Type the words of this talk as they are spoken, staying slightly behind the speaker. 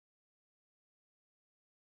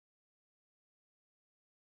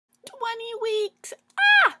20 weeks.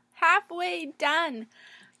 Halfway done.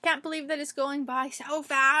 Can't believe that it's going by so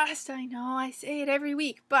fast. I know I say it every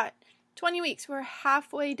week, but 20 weeks, we're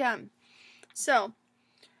halfway done. So,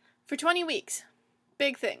 for 20 weeks,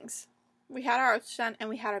 big things. We had our ultrasound and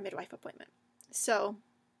we had our midwife appointment. So,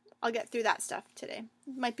 I'll get through that stuff today.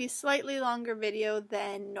 It might be a slightly longer video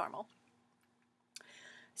than normal.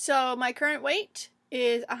 So, my current weight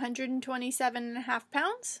is 127.5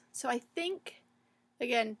 pounds. So, I think,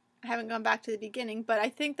 again, I haven't gone back to the beginning, but I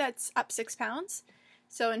think that's up 6 pounds.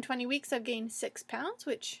 So in 20 weeks, I've gained 6 pounds,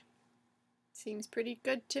 which seems pretty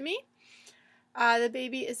good to me. The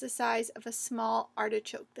baby is the size of a small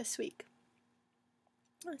artichoke this week.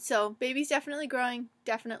 So baby's definitely growing,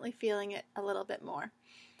 definitely feeling it a little bit more.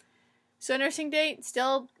 So nursing date,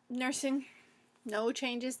 still nursing, no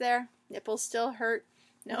changes there. Nipples still hurt,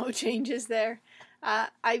 no changes there.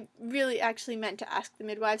 I really actually meant to ask the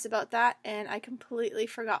midwives about that, and I completely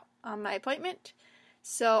forgot on my appointment.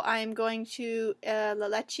 So I'm going to a La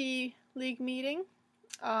Leche League meeting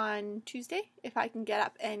on Tuesday, if I can get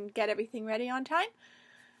up and get everything ready on time.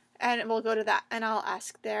 And we'll go to that, and I'll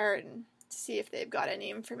ask there and see if they've got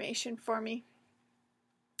any information for me.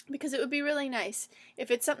 Because it would be really nice.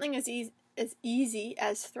 If it's something as easy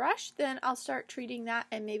as thrush, then I'll start treating that,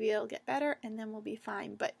 and maybe it'll get better, and then we'll be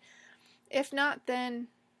fine. But if not, then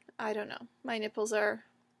I don't know. My nipples are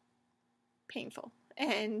painful,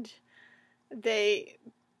 and they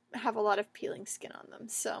have a lot of peeling skin on them,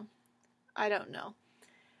 so I don't know.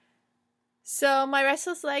 So my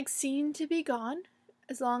restless legs seem to be gone,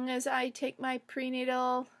 as long as I take my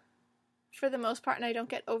prenatal for the most part and I don't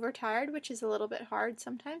get overtired, which is a little bit hard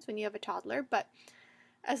sometimes when you have a toddler, but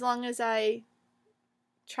as long as I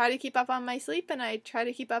try to keep up on my sleep and I try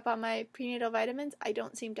to keep up on my prenatal vitamins, I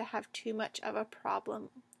don't seem to have too much of a problem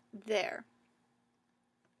there.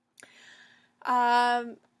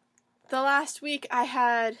 The last week I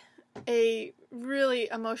had a really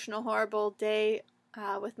emotional, horrible day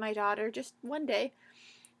with my daughter, just one day,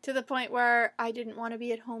 to the point where I didn't want to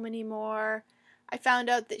be at home anymore. I found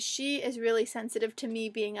out that she is really sensitive to me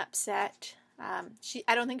being upset. I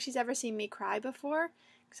don't think she's ever seen me cry before,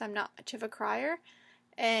 because I'm not much of a crier.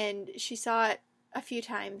 And she saw it a few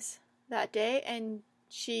times that day, and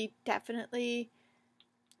she definitely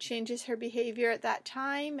changes her behavior at that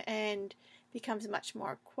time and becomes much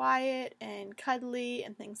more quiet and cuddly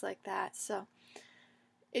and things like that. So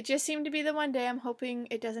it just seemed to be the one day. I'm hoping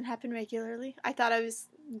it doesn't happen regularly. I thought I was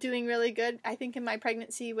doing really good. I think in my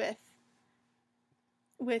pregnancy with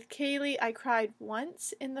Kaylee, I cried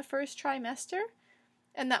once in the first trimester,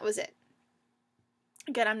 and that was it.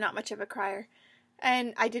 Again, I'm not much of a crier.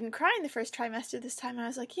 And I didn't cry in the first trimester this time, and I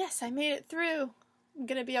was like, yes, I made it through. I'm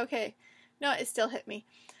gonna be okay. No, it still hit me.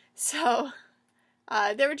 So,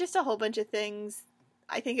 there were just a whole bunch of things.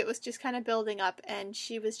 I think it was just kind of building up, and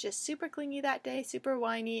she was just super clingy that day, super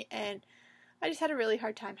whiny, and I just had a really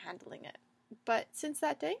hard time handling it. But since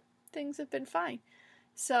that day, things have been fine.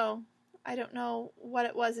 So, I don't know what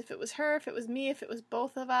it was, if it was her, if it was me, if it was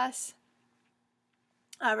both of us.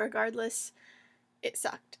 Regardless, it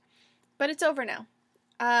sucked. But it's over now.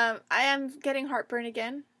 I am getting heartburn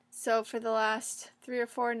again. So for the last 3 or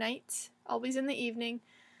 4 nights, always in the evening,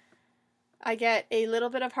 I get a little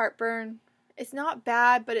bit of heartburn. It's not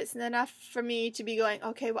bad, but it's enough for me to be going,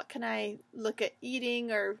 okay, what can I look at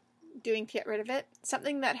eating or doing to get rid of it?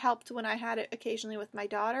 Something that helped when I had it occasionally with my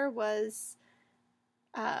daughter was,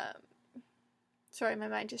 sorry, my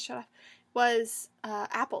mind just shut off, was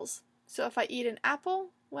apples. So if I eat an apple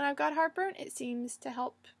when I've got heartburn, it seems to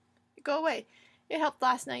help go away. It helped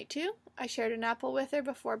last night too. I shared an apple with her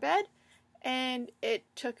before bed, and it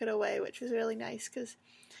took it away, which was really nice because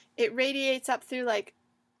it radiates up through, like,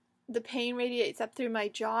 the pain radiates up through my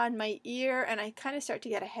jaw and my ear, and I kind of start to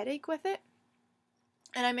get a headache with it.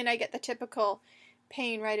 And I mean, I get the typical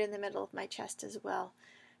pain right in the middle of my chest as well.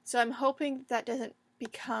 So I'm hoping that doesn't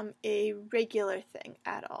become a regular thing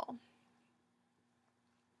at all.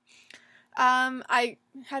 I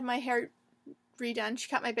had my hair redone. She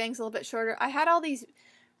cut my bangs a little bit shorter. I had all these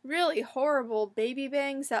really horrible baby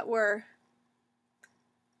bangs that were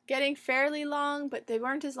getting fairly long, but they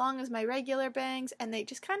weren't as long as my regular bangs, and they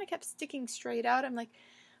just kind of kept sticking straight out. I'm like,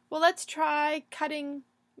 well, let's try cutting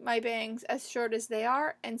my bangs as short as they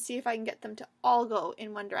are and see if I can get them to all go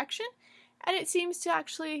in one direction. And it seems to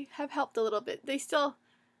actually have helped a little bit.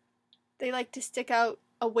 They like to stick out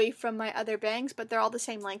away from my other bangs, but they're all the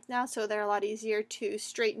same length now, so they're a lot easier to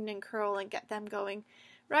straighten and curl and get them going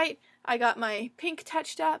right. I got my pink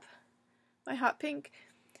touched up, my hot pink,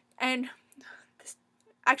 and this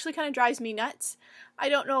actually kind of drives me nuts. I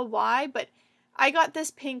don't know why, but I got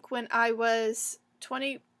this pink when I was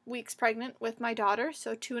weeks pregnant with my daughter,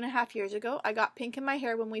 so 2.5 years ago. I got pink in my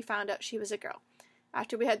hair when we found out she was a girl.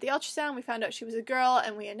 After we had the ultrasound, we found out she was a girl,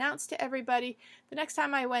 and we announced to everybody. The next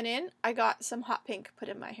time I went in, I got some hot pink put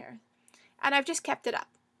in my hair. And I've just kept it up.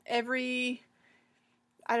 Every,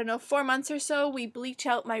 4 months or so, we bleach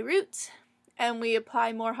out my roots, and we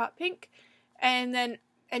apply more hot pink. And then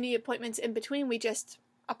any appointments in between, we just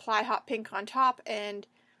apply hot pink on top, and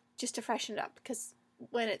just to freshen it up, because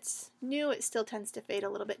when it's new, it still tends to fade a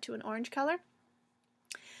little bit to an orange color.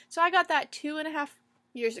 So I got that 2.5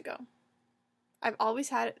 years ago. I've always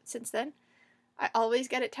had it since then. I always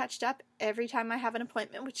get it touched up every time I have an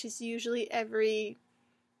appointment, which is usually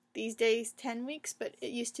these days 10 weeks, but it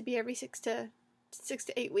used to be every 6 to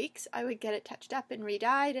 8 weeks. I would get it touched up and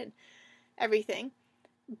re-dyed and everything.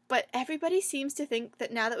 But everybody seems to think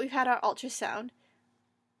that now that we've had our ultrasound,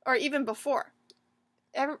 or even before,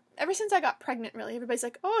 ever since I got pregnant, really, everybody's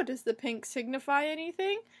like, oh, does the pink signify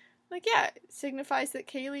anything? Like, yeah, it signifies that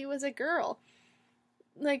Kaylee was a girl.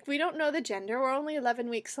 Like, we don't know the gender. We're only 11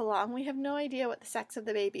 weeks along. We have no idea what the sex of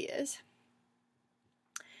the baby is.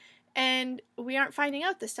 And we aren't finding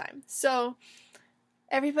out this time. So,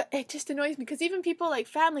 it just annoys me, because even people like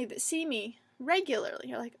family that see me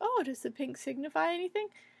regularly are like, oh, does the pink signify anything?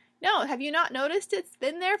 No, have you not noticed? It's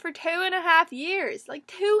been there for 2.5 years. Like,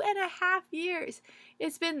 2.5 years.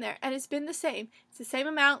 It's been there, and it's been the same. It's the same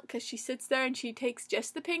amount, because she sits there and she takes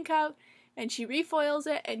just the pink out, and she refoils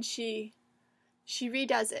it, and she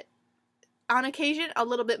redoes it. On occasion, a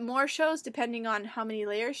little bit more shows, depending on how many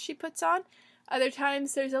layers she puts on. Other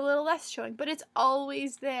times, there's a little less showing, but it's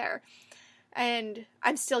always there. And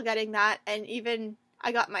I'm still getting that, and even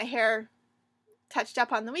I got my hair touched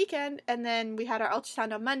up on the weekend, and then we had our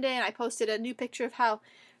ultrasound on Monday, and I posted a new picture of how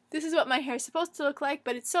this is what my hair is supposed to look like,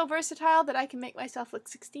 but it's so versatile that I can make myself look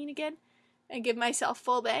 16 again and give myself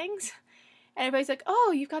full bangs. And everybody's like,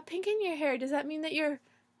 oh, you've got pink in your hair. Does that mean that you're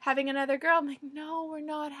having another girl? I'm like, no, we're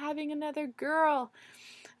not having another girl.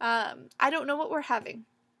 I don't know what we're having.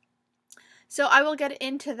 So I will get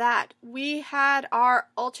into that. We had our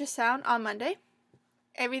ultrasound on Monday.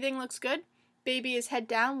 Everything looks good. Baby is head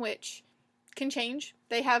down, which can change.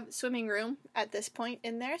 They have swimming room at this point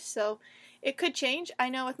in there, so it could change. I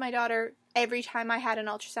know with my daughter, every time I had an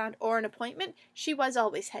ultrasound or an appointment, she was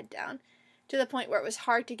always head down, to the point where it was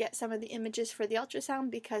hard to get some of the images for the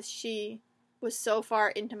ultrasound because she was so far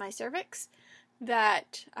into my cervix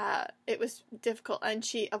that it was difficult, and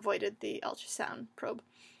she avoided the ultrasound probe.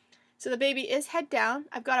 So the baby is head down.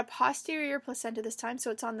 I've got a posterior placenta this time,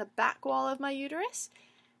 so it's on the back wall of my uterus,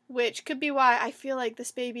 which could be why I feel like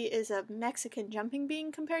this baby is a Mexican jumping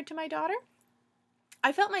bean compared to my daughter.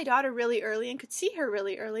 I felt my daughter really early and could see her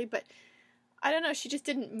really early, but I don't know, she just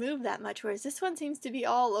didn't move that much, whereas this one seems to be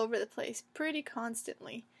all over the place pretty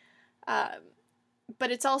constantly. But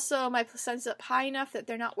it's also, my placenta's up high enough that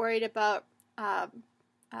they're not worried about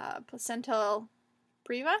placental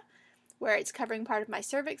preva, where it's covering part of my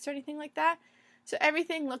cervix or anything like that. So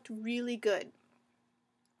everything looked really good.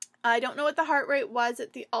 I don't know what the heart rate was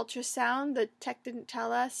at the ultrasound. The tech didn't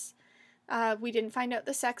tell us. We didn't find out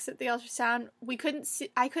the sex at the ultrasound.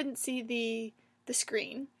 I couldn't see the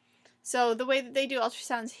screen. So the way that they do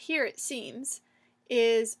ultrasounds here, it seems,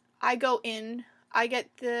 is I go in, I get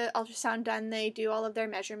the ultrasound done, they do all of their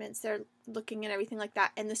measurements, they're looking and everything like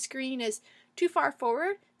that, and the screen is too far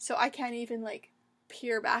forward, so I can't even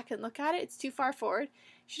peer back and look at it. It's too far forward.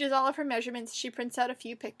 She does all of her measurements. She prints out a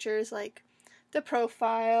few pictures, like the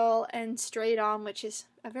profile and straight on, which is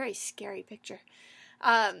a very scary picture,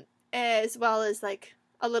 as well as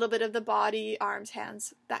a little bit of the body, arms,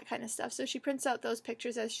 hands, that kind of stuff. So she prints out those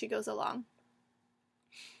pictures as she goes along.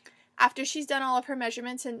 After she's done all of her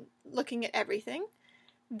measurements and looking at everything,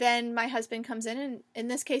 then my husband comes in, and in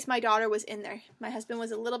this case my daughter was in there. My husband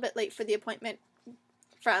was a little bit late for the appointment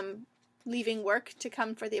from leaving work to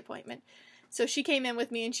come for the appointment. So she came in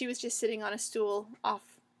with me, and she was just sitting on a stool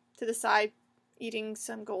off to the side, eating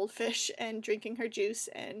some goldfish and drinking her juice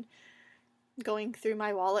and going through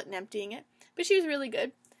my wallet and emptying it. But she was really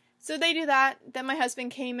good. So they do that. Then my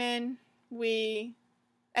husband came in.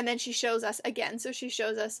 And then she shows us again. So she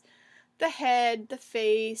shows us the head, the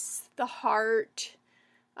face, the heart,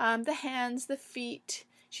 the hands, the feet.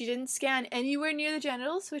 She didn't scan anywhere near the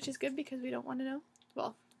genitals, which is good because we don't want to know.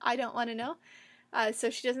 Well, I don't want to know. So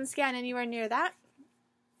she doesn't scan anywhere near that.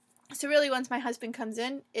 So really, once my husband comes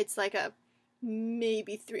in, it's like a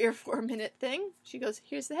maybe 3 or 4 minute thing. She goes,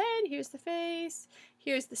 here's the head, here's the face,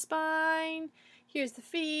 here's the spine, here's the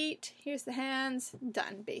feet, here's the hands.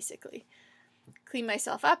 Done, basically. Clean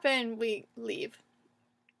myself up and we leave.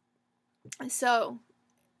 So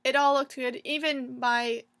it all looked good. Even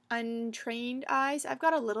my untrained eyes. I've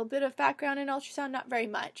got a little bit of background in ultrasound, not very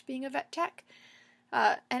much, being a vet tech.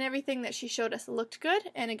 And everything that she showed us looked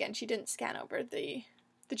good. And again, she didn't scan over the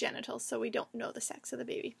genitals, so we don't know the sex of the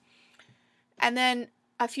baby. And then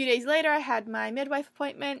a few days later, I had my midwife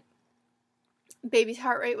appointment. Baby's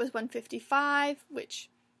heart rate was 155, which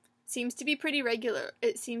seems to be pretty regular.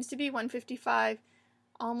 It seems to be 155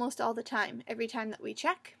 almost all the time, every time that we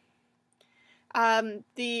check.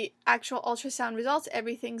 The actual ultrasound results,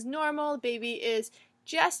 everything's normal. Baby is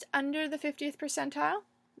just under the 50th percentile,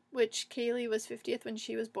 which Kaylee was 50th when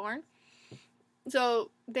she was born.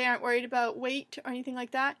 So they aren't worried about weight or anything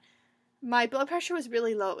like that. My blood pressure was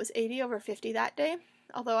really low. It was 80/50 that day,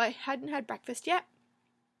 although I hadn't had breakfast yet.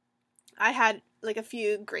 I had like a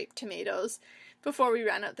few grape tomatoes before we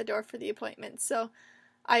ran out the door for the appointment. So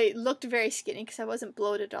I looked very skinny because I wasn't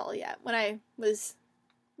bloated at all yet. When I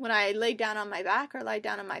laid down on my back, or lied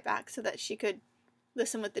down on my back so that she could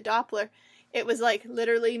listen with the Doppler, it was like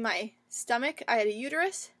literally my stomach. I had a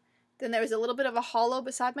uterus, then there was a little bit of a hollow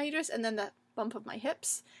beside my uterus, and then the bump of my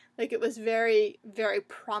hips. Like, it was very, very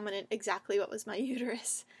prominent exactly what was my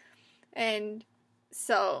uterus. And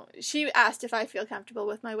so she asked if I feel comfortable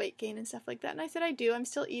with my weight gain and stuff like that, and I said I do. I'm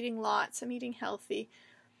still eating lots. I'm eating healthy.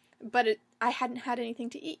 But I hadn't had anything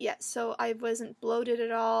to eat yet, so I wasn't bloated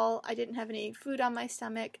at all. I didn't have any food on my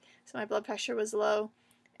stomach, so my blood pressure was low,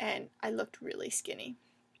 and I looked really skinny.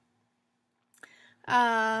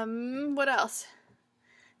 What else?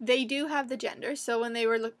 They do have the gender, so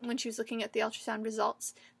when she was looking at the ultrasound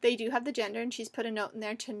results, they do have the gender, and she's put a note in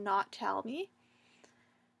there to not tell me.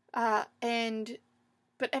 But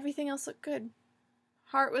everything else looked good.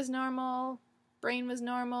 Heart was normal, brain was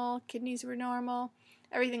normal, kidneys were normal,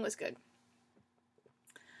 everything was good.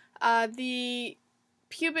 The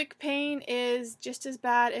pubic pain is just as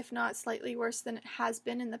bad, if not slightly worse than it has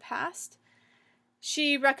been in the past.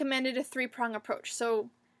 She recommended a 3-prong approach, so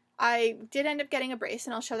I did end up getting a brace,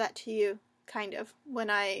 and I'll show that to you, kind of,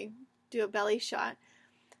 when I do a belly shot.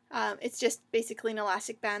 It's just basically an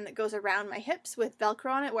elastic band that goes around my hips with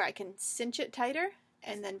Velcro on it, where I can cinch it tighter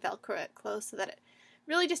and then Velcro it close so that it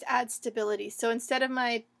really just adds stability. So instead of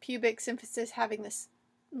my pubic symphysis having this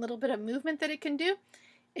little bit of movement that it can do,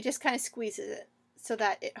 it just kind of squeezes it so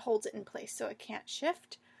that it holds it in place so it can't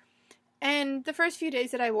shift. And the first few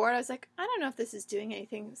days that I wore it, I was like, I don't know if this is doing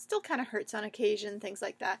anything. It still kind of hurts on occasion, things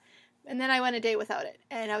like that. And then I went a day without it,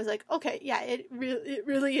 and I was like, okay, yeah, it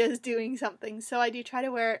really is doing something. So I do try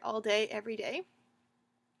to wear it all day, every day.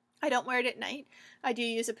 I don't wear it at night. I do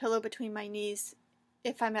use a pillow between my knees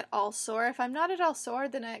if I'm at all sore. If I'm not at all sore,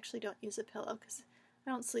 then I actually don't use a pillow because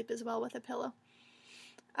I don't sleep as well with a pillow.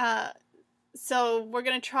 So we're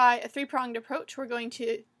going to try a 3-pronged approach. We're going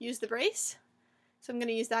to use the brace. So I'm going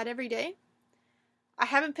to use that every day. I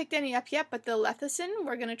haven't picked any up yet, but the lecithin,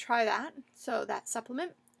 we're going to try that. So that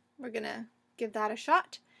supplement, we're going to give that a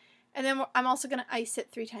shot. And then I'm also going to ice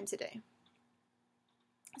it 3 times a day.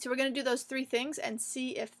 So we're going to do those 3 things and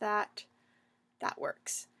see if that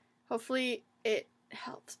works. Hopefully it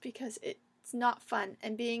helps, because it's not fun.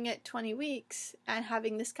 And being at 20 weeks and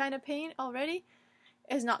having this kind of pain already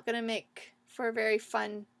is not going to make for a very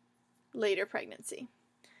fun later pregnancy.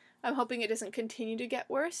 I'm hoping it doesn't continue to get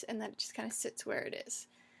worse and that it just kind of sits where it is.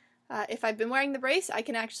 If I've been wearing the brace, I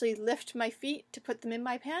can actually lift my feet to put them in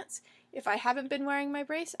my pants. If I haven't been wearing my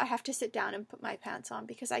brace, I have to sit down and put my pants on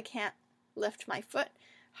because I can't lift my foot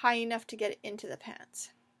high enough to get it into the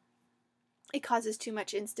pants. It causes too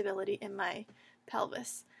much instability in my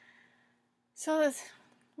pelvis. So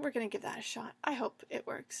we're going to give that a shot. I hope it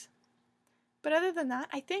works. But other than that,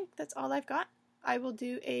 I think that's all I've got. I will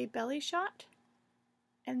do a belly shot,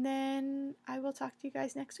 and then I will talk to you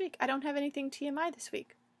guys next week. I don't have anything TMI this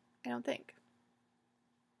week, I don't think.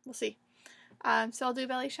 We'll see. So I'll do a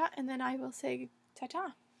belly shot, and then I will say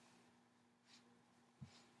ta-ta.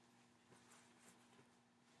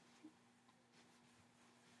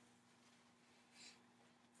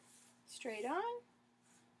 Straight on.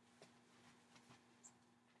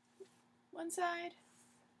 One side.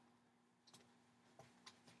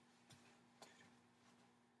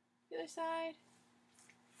 The other side.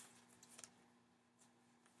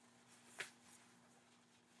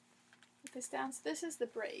 Put this down. So this is the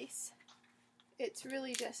brace. It's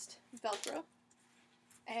really just Velcro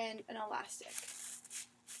and an elastic.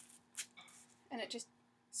 And it just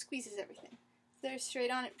squeezes everything. There's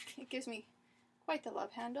straight on. It gives me quite the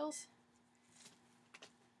love handles.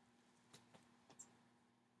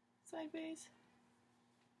 Sideways.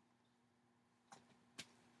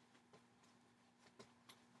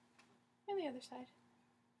 And the other side.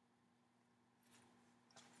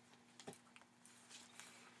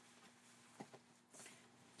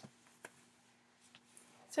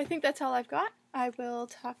 So I think that's all I've got. I will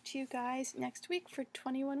talk to you guys next week for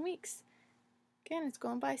 21 weeks. Again, it's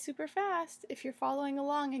going by super fast. If you're following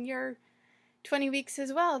along and you're 20 weeks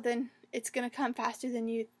as well, then it's going to come faster than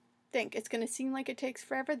you think. It's going to seem like it takes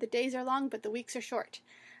forever. The days are long, but the weeks are short.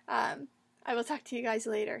 I will talk to you guys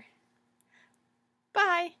later.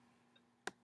 Bye!